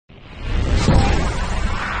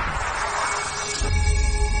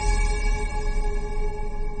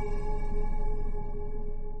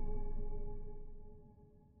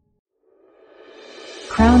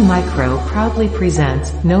Micro proudly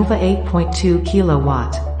presents Nova 8.2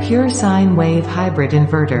 kilowatt, pure sine wave hybrid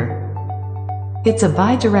inverter. It's a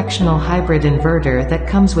bi-directional hybrid inverter that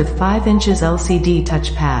comes with 5 inches LCD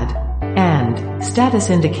touchpad and status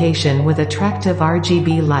indication with attractive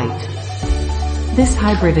RGB light. This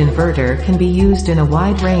hybrid inverter can be used in a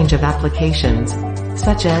wide range of applications,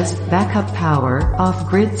 such as backup power,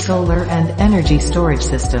 off-grid solar and energy storage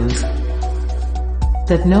systems.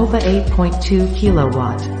 The Nova 8.2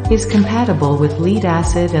 kilowatt is compatible with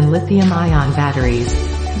lead-acid and lithium-ion batteries.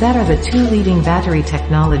 That are the 2 leading battery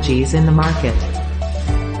technologies in the market.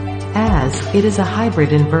 As it is a hybrid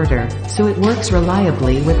inverter, so it works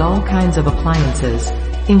reliably with all kinds of appliances,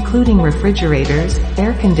 including refrigerators,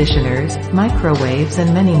 air conditioners, microwaves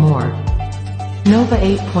and many more. Nova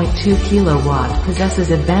 8.2 kilowatt possesses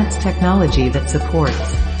advanced technology that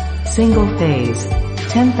supports single-phase,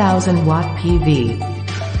 10,000 watt PV,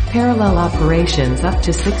 parallel operations up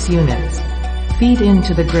to 6 units, feed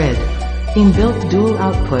into the grid, inbuilt dual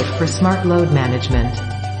output for smart load management,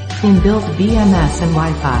 inbuilt BMS and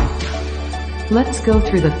Wi-Fi. Let's go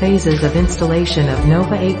through the phases of installation of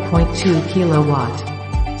Nova 8.2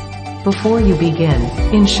 kilowatt. Before you begin,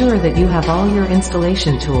 ensure that you have all your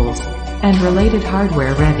installation tools and related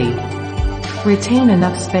hardware ready. Retain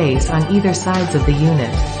enough space on either sides of the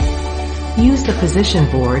unit. Use the position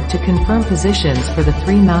board to confirm positions for the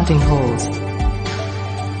 3 mounting holes.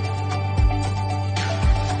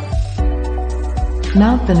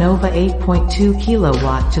 Mount the Nova 8.2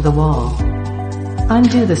 kilowatt to the wall.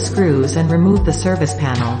 Undo the screws and remove the service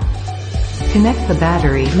panel. Connect the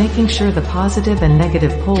battery, making sure the positive and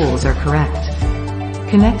negative poles are correct.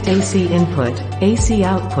 Connect AC input, AC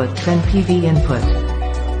output, then PV input.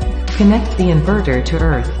 Connect the inverter to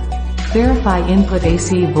earth. Verify input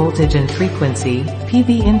AC voltage and frequency,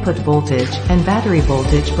 PV input voltage, and battery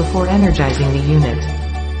voltage before energizing the unit.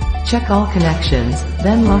 Check all connections,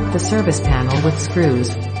 then lock the service panel with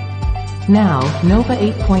screws. Now, Nova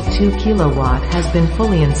 8.2 kilowatt has been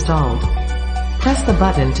fully installed. Press the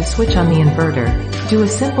button to switch on the inverter. Do a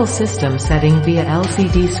simple system setting via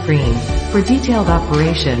LCD screen. For detailed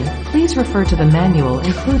operation, please refer to the manual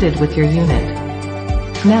included with your unit.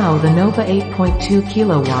 Now the Nova 8.2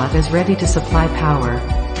 kilowatt is ready to supply power.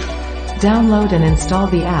 Download and install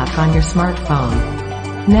the app on your smartphone.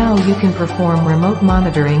 Now you can perform remote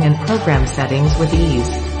monitoring and program settings with ease.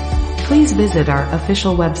 Please visit our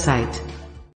official website.